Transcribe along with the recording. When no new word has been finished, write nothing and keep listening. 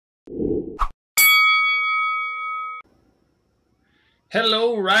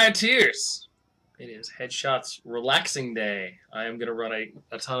Hello, Rioters! It is Headshots Relaxing Day. I am going to run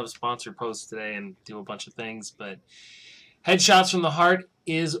a ton of sponsor posts today and do a bunch of things, but Headshots from the Heart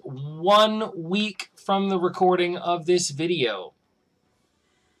is 1 week from the recording of this video,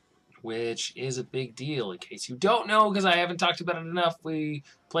 which is a big deal in case you don't know, because I haven't talked about it enough. We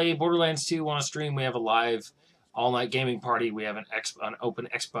play Borderlands 2 on a stream. We have a live all-night gaming party. We have an open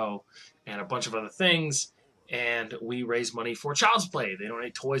expo and a bunch of other things. And we raise money for Child's Play. They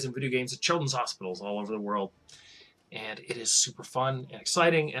donate toys and video games to children's hospitals all over the world. And it is super fun and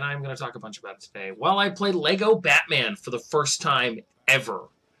exciting, and I'm going to talk a bunch about it today. While I play Lego Batman for the first time ever.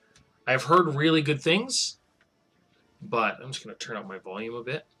 I've heard really good things, but I'm just going to turn up my volume a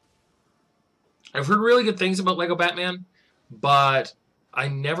bit. I've heard really good things about Lego Batman, but I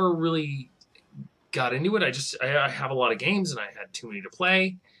never really got into it. I have a lot of games, and I had too many to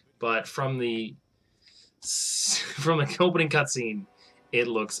play. But from the opening cutscene, it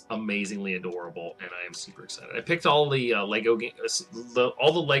looks amazingly adorable, and I am super excited. I picked all the Lego games,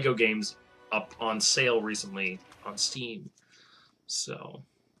 all the Lego games up on sale recently on Steam. So,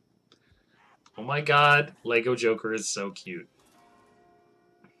 oh my God, Lego Joker is so cute.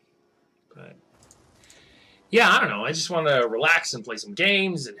 But yeah, I don't know. I just want to relax and play some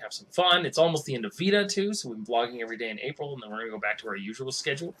games and have some fun. It's almost the end of VEDA too, so we've been vlogging every day in April, and then we're gonna go back to our usual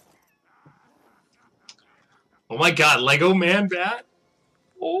schedule. Oh my God, Lego Man Bat!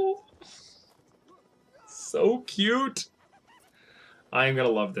 Oh, so cute! I am gonna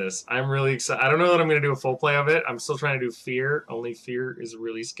love this. I'm really excited. I don't know that I'm gonna do a full play of it. I'm still trying to do Fear. Only Fear is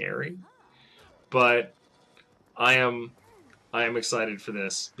really scary. But I am excited for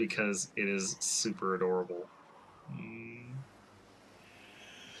this because it is super adorable.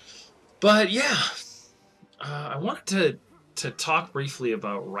 But yeah, I wanted to talk briefly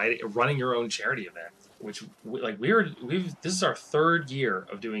about running your own charity event. Which, like, this is our 3rd year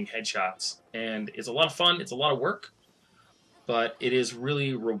of doing Headshots, and it's a lot of fun. It's a lot of work, but it is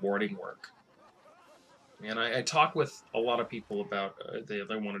really rewarding work. And I talk with a lot of people about they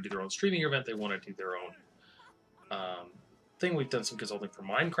want to do their own streaming event. They want to do their own thing. We've done some consulting for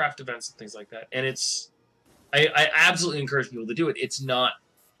Minecraft events and things like that. And I absolutely encourage people to do it. It's not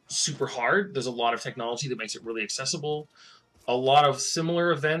super hard. There's a lot of technology that makes it really accessible. A lot of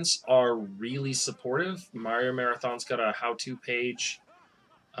similar events are really supportive. Mario Marathon's got a how-to page.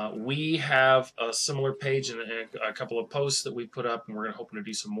 We have a similar page and a couple of posts that we put up, and we're hoping to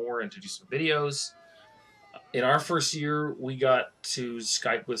do some more and to do some videos. In our first year, we got to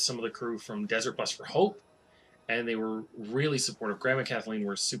Skype with some of the crew from Desert Bus for Hope, and they were really supportive. Graham and Kathleen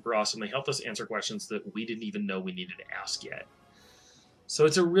were super awesome. They helped us answer questions that we didn't even know we needed to ask yet. So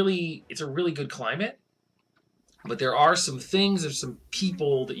it's a really good climate. But there are some things, there's some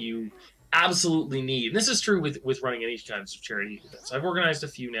people that you absolutely need. And this is true with running any kinds of charity events. I've organized a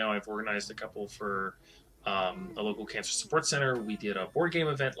few now. I've organized a couple for a local cancer support center. We did a board game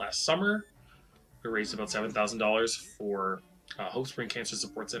event last summer. We raised about $7,000 for Hope Spring Cancer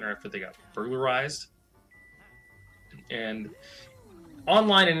Support Center after they got burglarized. And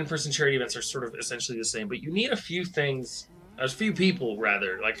online and in-person charity events are sort of essentially the same, but you need a few things. There's a few people,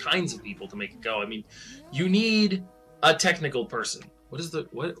 rather, like kinds of people to make it go. I mean, you need a technical person. What is the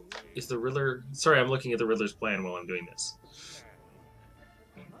Riddler? Sorry, I'm looking at the Riddler's plan while I'm doing this.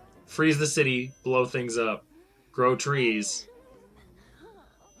 Freeze the city, blow things up, grow trees.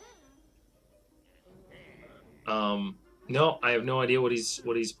 No, I have no idea what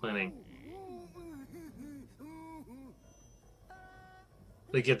he's planning.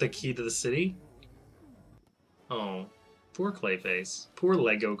 They get the key to the city? Oh. Poor Clayface. Poor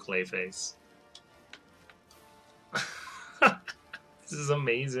Lego Clayface. This is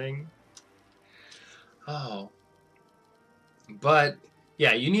amazing. Oh. But,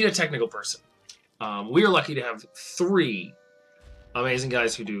 yeah, you need a technical person. We are lucky to have 3 amazing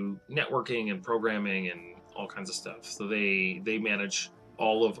guys who do networking and programming and all kinds of stuff. So they manage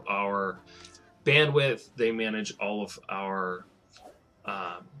all of our bandwidth. They manage all of our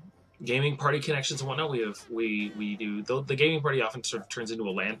gaming party connections and whatnot. We do the gaming party often sort of turns into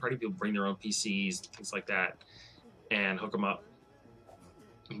a LAN party. People bring their own PCs, things like that, and hook them up.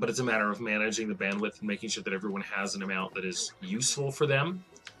 But it's a matter of managing the bandwidth and making sure that everyone has an amount that is useful for them.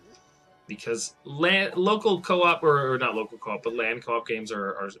 Because local co-op, or not local co-op, but LAN co-op games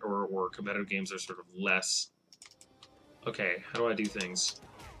or competitive games are sort of less. Okay, how do I do things?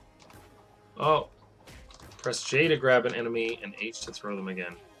 Oh, press J to grab an enemy and H to throw them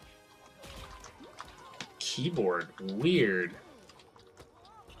again. Keyboard. Weird.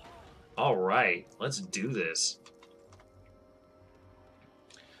 Alright, let's do this.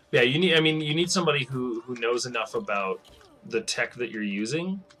 Yeah, you need somebody who knows enough about the tech that you're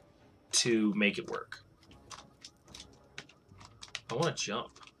using to make it work. I want to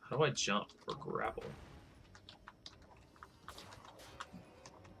jump. How do I jump or grapple?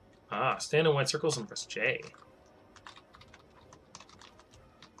 Ah, stand in white circles and press J.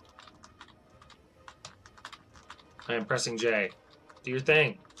 I am pressing J. Do your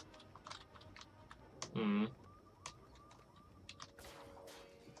thing. Hmm.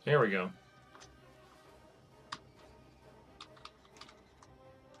 There we go.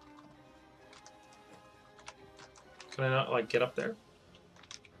 Can I not, like, get up there?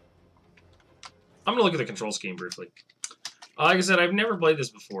 I'm gonna look at the control scheme briefly. Like I said, I've never played this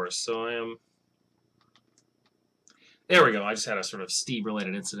before, so I am... There we go. I just had a sort of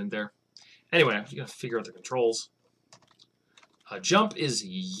Steve-related incident there. Anyway, I'm gonna figure out the controls. Jump is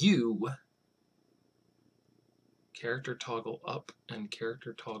U. Character toggle up and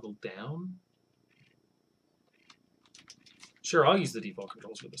character toggle down. Sure, I'll use the default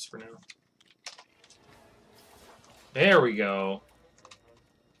controls for this for now. There we go.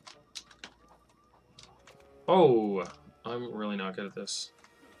 Oh, I'm really not good at this.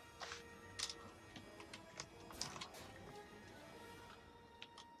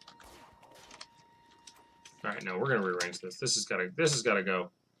 All right, no, we're gonna rearrange this. This has gotta go.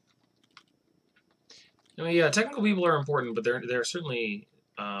 I mean, yeah, technical people are important, but they're certainly.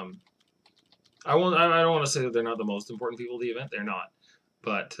 I don't want to say that they're not the most important people of the event. They're not,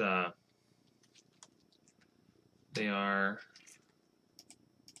 but they are.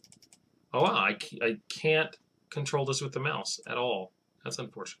 Oh wow, I can't control this with the mouse at all. That's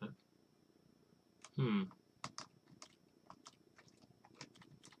unfortunate. Hmm.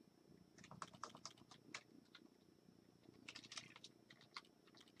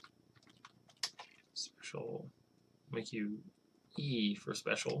 Special. Make you E for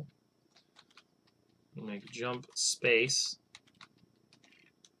special. Make jump space.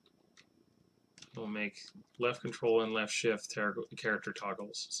 We'll make left control and left shift character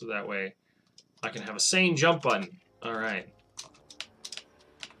toggles, so that way I can have a sane jump button. All right.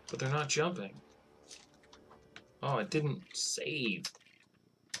 But they're not jumping. Oh, it didn't save.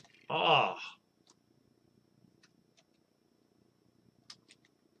 Oh.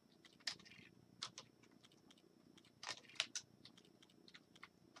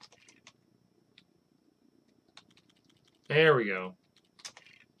 There we go.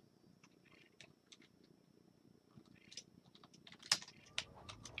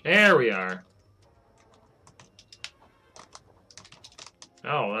 There we are.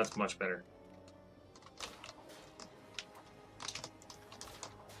 Oh, that's much better.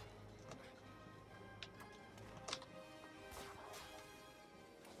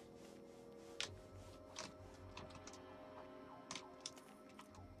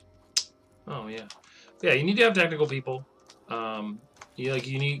 Oh yeah, yeah. You need to have technical people.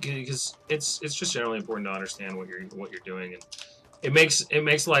 You need because it's just generally important to understand what you're doing, and it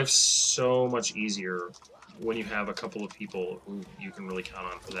makes life so much easier when you have a couple of people who you can really count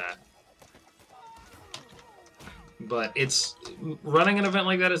on for that. But it's running an event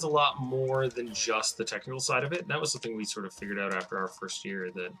like that is a lot more than just the technical side of it. And that was something we sort of figured out after our first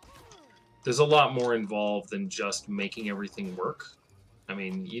year, that there's a lot more involved than just making everything work. I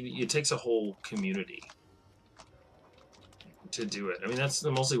mean, it takes a whole community to do it. I mean, that's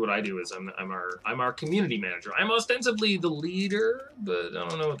mostly what I do. Is I'm our community manager. I'm ostensibly the leader, but I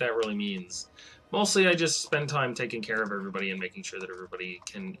don't know what that really means. Mostly, I just spend time taking care of everybody and making sure that everybody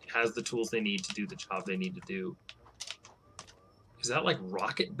has the tools they need to do the job they need to do. Is that like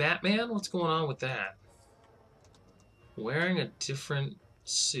Rocket Batman? What's going on with that? Wearing a different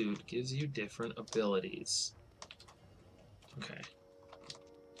suit gives you different abilities. Okay.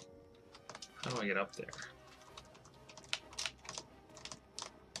 How do I get up there?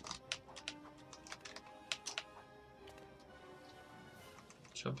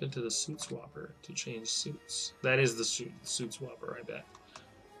 Jump into the suit swapper to change suits. That is the suit swapper, I bet.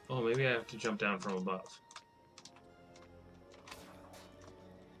 Oh, maybe I have to jump down from above.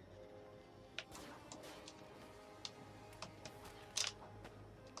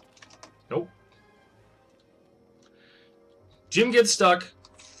 Nope. Jim gets stuck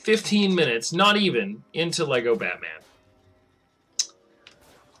 15 minutes, not even, into Lego Batman.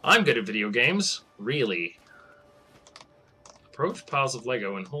 I'm good at video games. Really. Approach piles of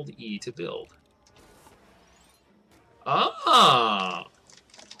Lego and hold E to build. Ah!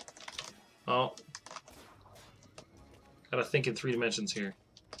 Oh. Gotta think in 3 dimensions here.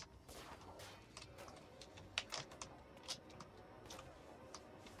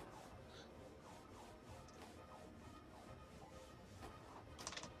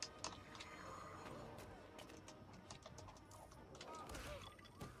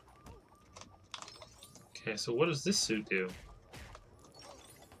 Okay, so what does this suit do?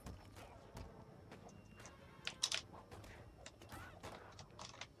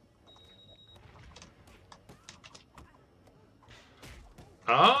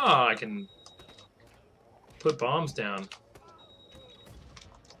 Ah, I can put bombs down.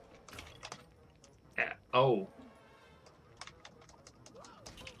 Oh.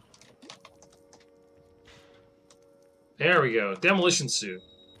 There we go. Demolition suit.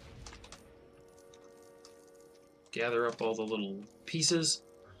 Gather up all the little pieces.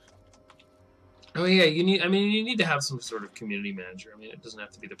 Oh yeah, you need to have some sort of community manager. I mean, it doesn't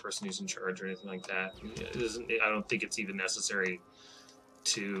have to be the person who's in charge or anything like that. I don't think it's even necessary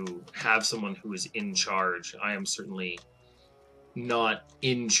to have someone who is in charge. I am certainly not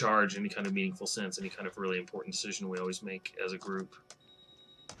in charge in any kind of meaningful sense, any kind of really important decision we always make as a group.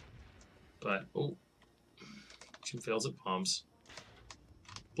 But, oh, she fails at bombs.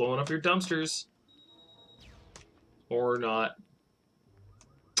 Blowing up your dumpsters. Or not.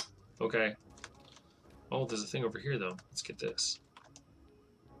 Okay. Oh, there's a thing over here, though. Let's get this.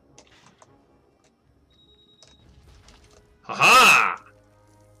 Haha!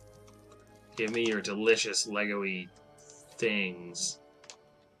 Give me your delicious Lego-y things.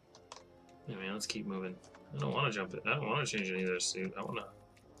 Yeah, man, let's keep moving. I don't want to jump it. I don't want to change any of their suit. I want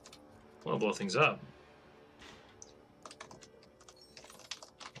to blow things up.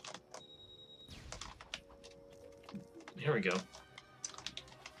 Here we go.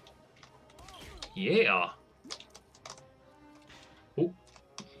 Yeah. Oh.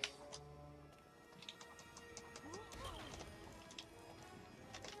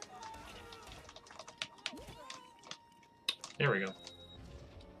 There we go.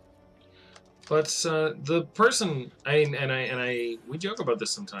 But the person, we joke about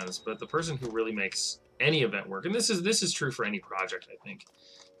this sometimes, but the person who really makes any event work, and this is true for any project, I think,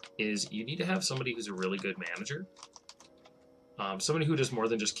 is you need to have somebody who's a really good manager. Somebody who does more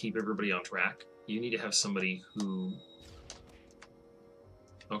than just keep everybody on track. You need to have somebody who...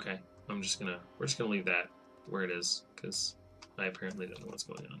 Okay, we're just gonna leave that where it is, because I apparently don't know what's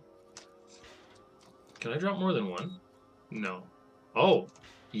going on. Can I drop more than one? No. Oh,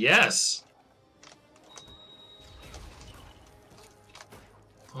 yes!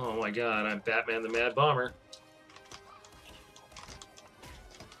 Oh my god, I'm Batman the Mad Bomber.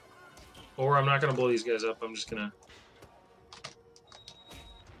 Or I'm not gonna blow these guys up, I'm just gonna...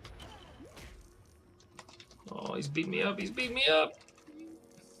 Oh, he's beating me up. He's beating me up.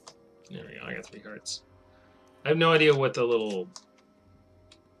 There we go. I got 3 hearts. I have no idea what the little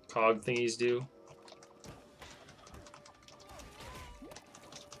cog thingies do.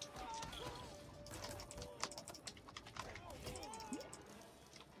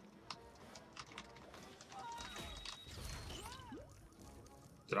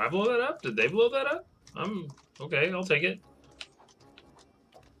 Did I blow that up? Did they blow that up? Okay. I'll take it.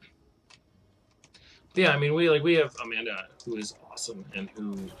 Yeah, I mean, we have Amanda, who is awesome, and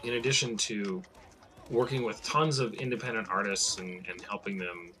who, in addition to working with tons of independent artists and helping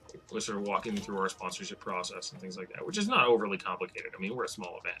them, we're sort of walking them through our sponsorship process and things like that, which is not overly complicated. I mean, we're a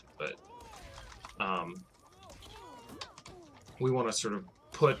small event, but we want to sort of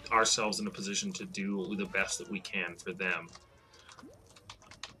put ourselves in a position to do the best that we can for them.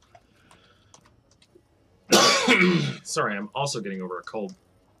 Sorry, I'm also getting over a cold.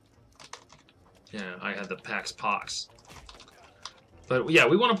 Yeah, I had the PAX pox. But yeah,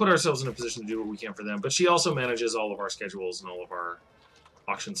 we want to put ourselves in a position to do what we can for them. But she also manages all of our schedules and all of our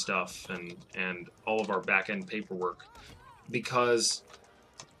auction stuff and all of our back-end paperwork. Because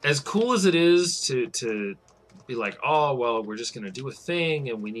as cool as it is to be like, oh, well, we're just going to do a thing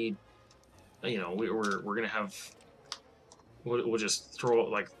and we need, you know, we're going to have, we'll just throw,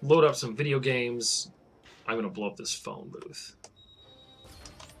 like, load up some video games. I'm going to blow up this phone booth.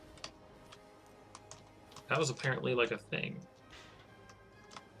 That was apparently like a thing.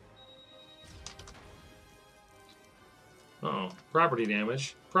 Oh, property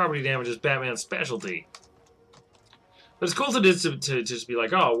damage. Property damage is Batman's specialty. But it's cool to just be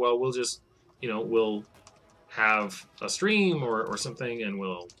like, oh, well, we'll just, you know, we'll have a stream or something, and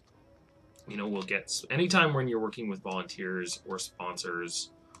we'll, you know, we'll get... Anytime when you're working with volunteers or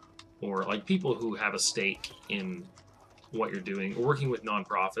sponsors or, like, people who have a stake in what you're doing, or working with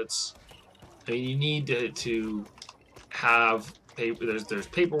nonprofits... I mean, you need to have paper. There's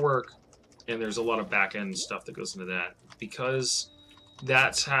paperwork, and there's a lot of back-end stuff that goes into that, because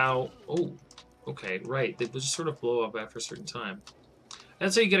that's how... Oh, okay, right. They just sort of blow up after a certain time.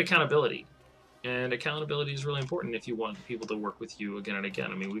 That's how you get accountability. And accountability is really important if you want people to work with you again and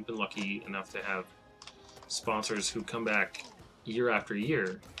again. I mean, we've been lucky enough to have sponsors who come back year after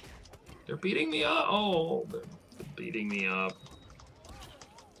year. They're beating me up. Oh, they're beating me up.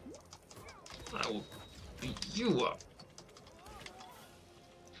 I will beat you up.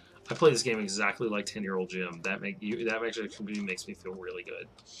 I play this game exactly like 10-year-old Jim. That actually makes me feel really good.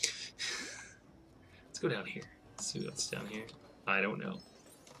 Let's go down here. Let's see what's down here. I don't know,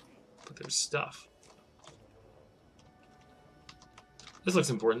 but there's stuff. This looks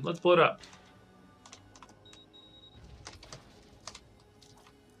important. Let's blow it up.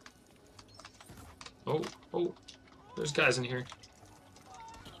 Oh, oh, there's guys in here.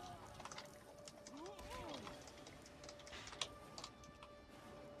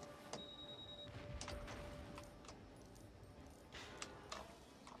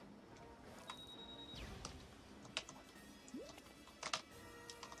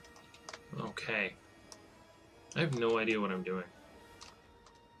 Okay. I have no idea what I'm doing.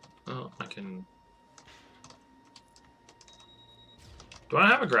 Oh, I can... Do I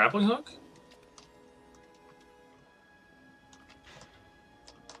have a grappling hook?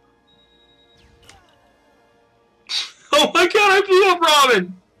 Oh my god, I blew up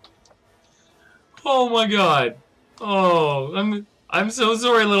Robin! Oh my god. Oh, I'm so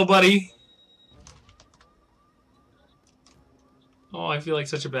sorry, little buddy. Oh, I feel like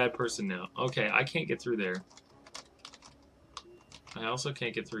such a bad person now. Okay, I can't get through there. I also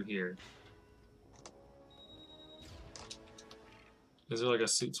can't get through here. Is there like a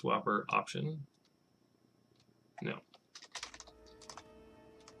suit swapper option? No.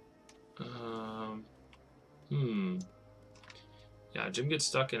 Yeah, Jim gets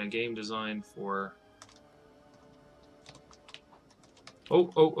stuck in a game designed for...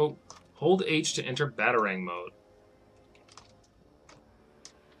 Oh, oh, oh. Hold H to enter Batarang mode.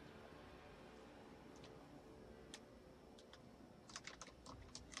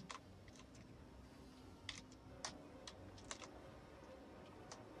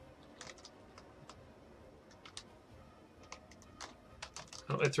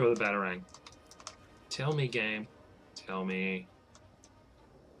 How do I throw the Batarang? Tell me, game. Tell me.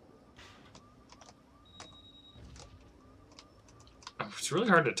 It's really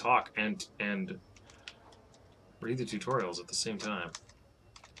hard to talk and read the tutorials at the same time.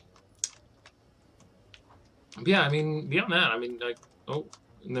 But yeah, I mean, beyond that, I mean, like, oh,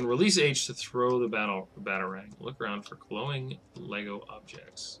 and then release H to throw the Batarang. Look around for glowing Lego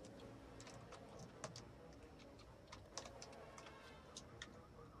objects.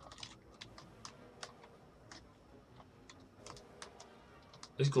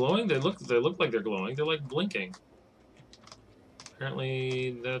 Is glowing? They look like they're glowing. They're like blinking.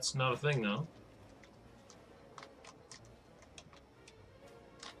 Apparently, that's not a thing, though.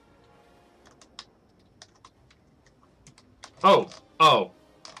 Oh! Oh!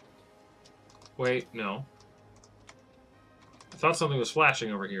 Wait, no. I thought something was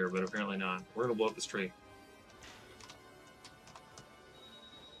flashing over here, but apparently not. We're gonna blow up this tree.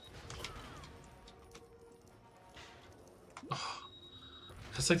 Oh,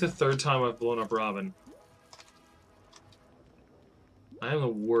 that's like the third time I've blown up Robin. I am the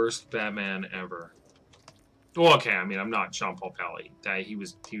worst Batman ever. Well, okay, I mean, I'm not Jean-Paul Pally. He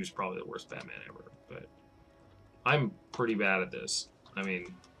was probably the worst Batman ever, but I'm pretty bad at this. I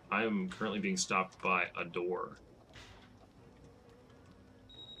mean, I am currently being stopped by a door.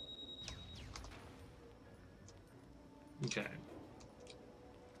 Okay.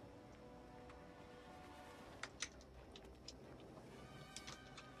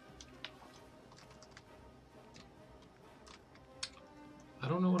 I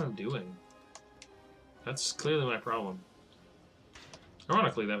don't know what I'm doing. That's clearly my problem.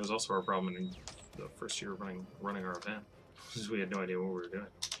 Ironically, that was also our problem in the first year of running our event, because we had no idea what we were doing.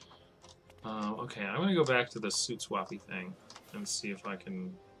 Okay, I'm gonna go back to the suit swappy thing and see if I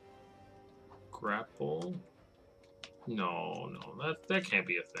can grapple. No, that can't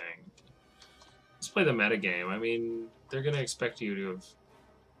be a thing. Let's play the meta game. I mean, they're gonna expect you to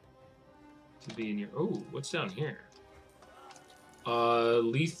be in your... Oh, what's down here?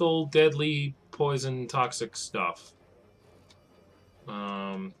 Lethal, deadly, poison, toxic stuff.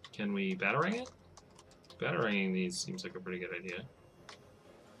 Can we Batarang it? Bataranging these seems like a pretty good idea.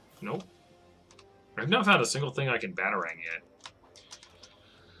 Nope. I've not found a single thing I can Batarang yet.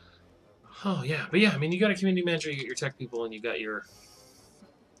 Oh, yeah. But yeah, I mean, you got a community manager, you got your tech people, and you got your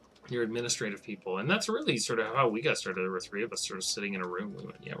administrative people. And that's really sort of how we got started. There were three of us sort of sitting in a room. We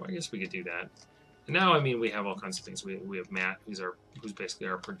went, yeah, well, I guess we could do that. And now, I mean, we have all kinds of things. We have Matt, who's basically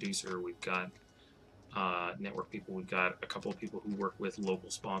our producer. We've got network people. We've got a couple of people who work with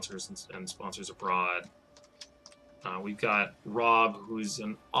local sponsors and sponsors abroad. We've got Rob, who's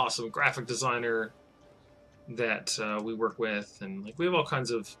an awesome graphic designer that we work with, and like we have all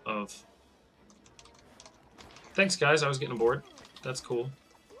kinds of Thanks, guys. I was getting bored. That's cool.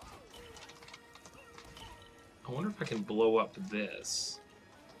 I wonder if I can blow up this.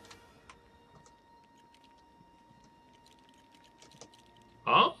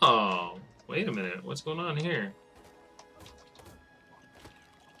 Oh, wait a minute. What's going on here?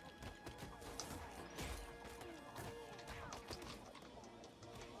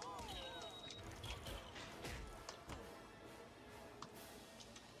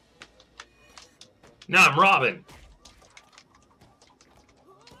 Now I'm Robin.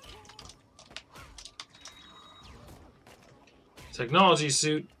 Technology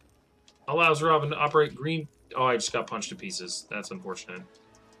suit allows Robin to operate green. Oh, I just got punched to pieces. That's unfortunate.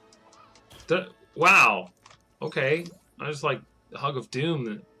 Wow. Okay. I just like the hug of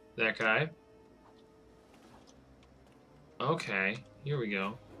doom, that guy. Okay. Here we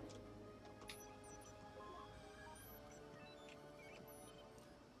go.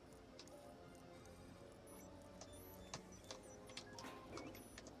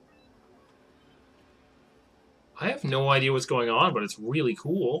 I have no idea what's going on, but it's really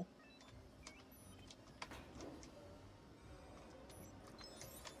cool.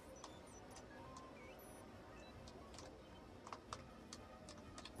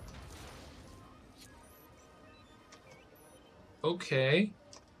 Okay.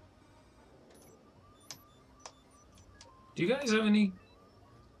 Do you guys have any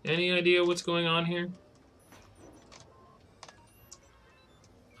idea what's going on here?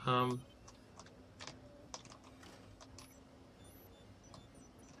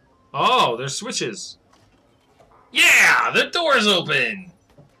 Oh, there's switches. Yeah, the door's open.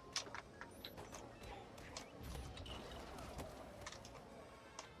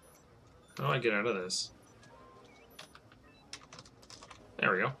 How do I get out of this?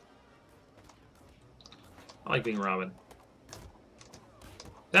 There we go. I like being Robin.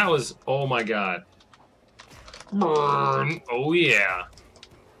 That was, oh my god. Burn. Oh yeah.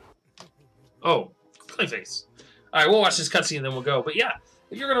 Oh, Clayface. Alright, we'll watch this cutscene and then we'll go. But yeah,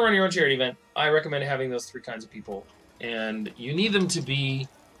 if you're going to run your own charity event, I recommend having those 3 kinds of people. And you need them to be...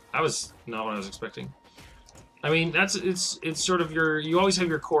 That was not what I was expecting. I mean, it's sort of your... You always have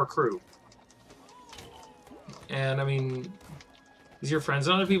your core crew. And, I mean, these are your friends.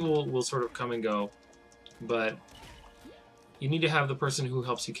 And other people will sort of come and go. But you need to have the person who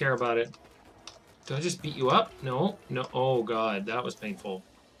helps you care about it. Did I just beat you up? No. No. Oh, God. That was painful.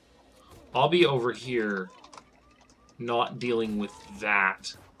 I'll be over here not dealing with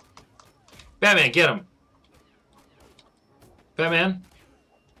that. Batman, get him! Batman?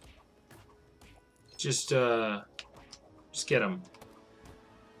 Just get him.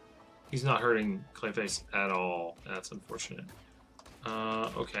 He's not hurting Clayface at all. That's unfortunate.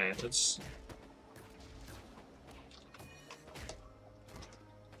 Okay, let's...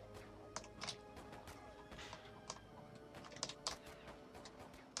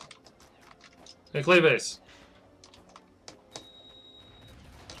 Hey, Clayface.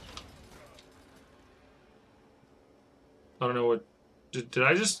 I don't know what... Did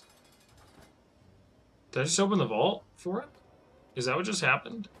I just... Did I just open the vault for it? Is that what just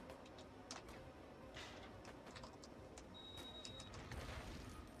happened?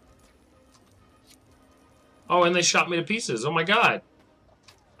 Oh, and they shot me to pieces. Oh my god.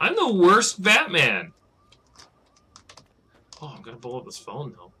 I'm the worst Batman. Oh, I'm gonna blow up his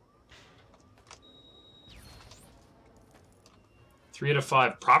phone, though. 3 out of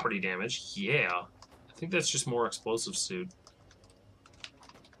 5 property damage. Yeah. I think that's just more explosive suit.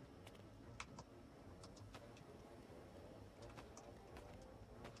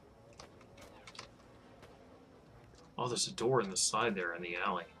 Oh, there's a door in the side there in the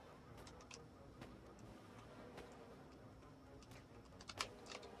alley.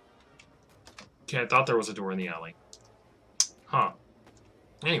 Okay, I thought there was a door in the alley. Huh.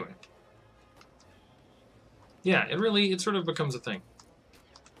 Anyway. Yeah, it sort of becomes a thing.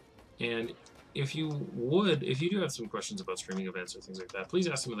 And if you do have some questions about streaming events or things like that, please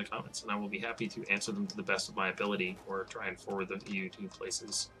ask them in the comments, and I will be happy to answer them to the best of my ability, or try and forward them to you to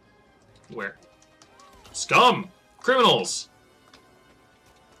places where... Scum! Criminals!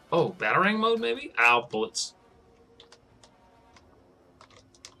 Oh, Batarang mode, maybe? Ow, bullets.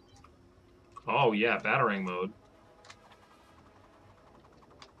 Oh, yeah, Batarang mode.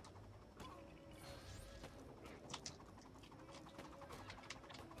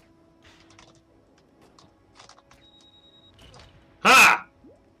 Ha!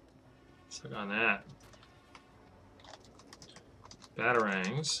 Suck on that.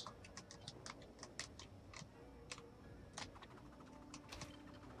 Batarangs.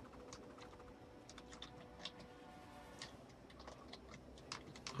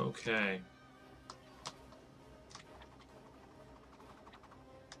 Okay.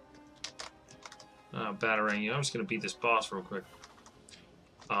 Batarang. I'm just going to beat this boss real quick.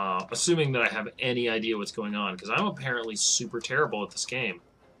 Assuming that I have any idea what's going on, because I'm apparently super terrible at this game.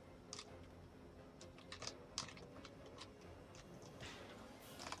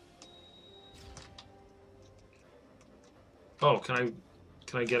 Oh, can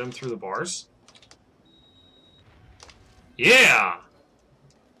I get him through the bars? Yeah!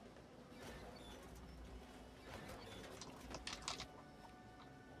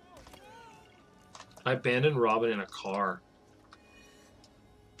 I abandoned Robin in a car.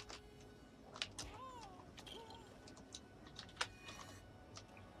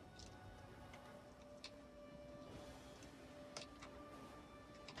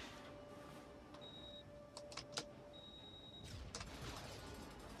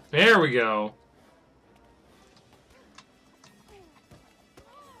 There we go.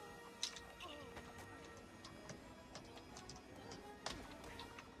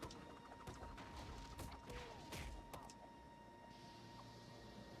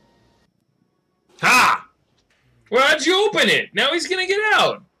 Ha! Why'd you open it? Now he's gonna get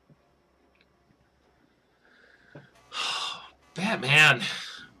out. Batman,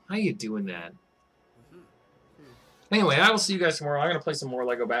 how you doing that? Anyway, I will see you guys tomorrow. I'm going to play some more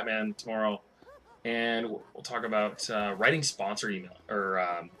Lego Batman tomorrow, and we'll talk about writing sponsor email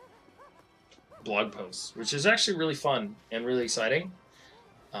or blog posts, which is actually really fun and really exciting.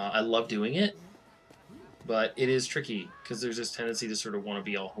 I love doing it, but it is tricky because there's this tendency to sort of want to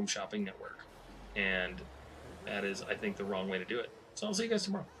be all home shopping network, and that is, I think, the wrong way to do it. So I'll see you guys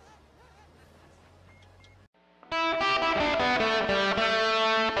tomorrow.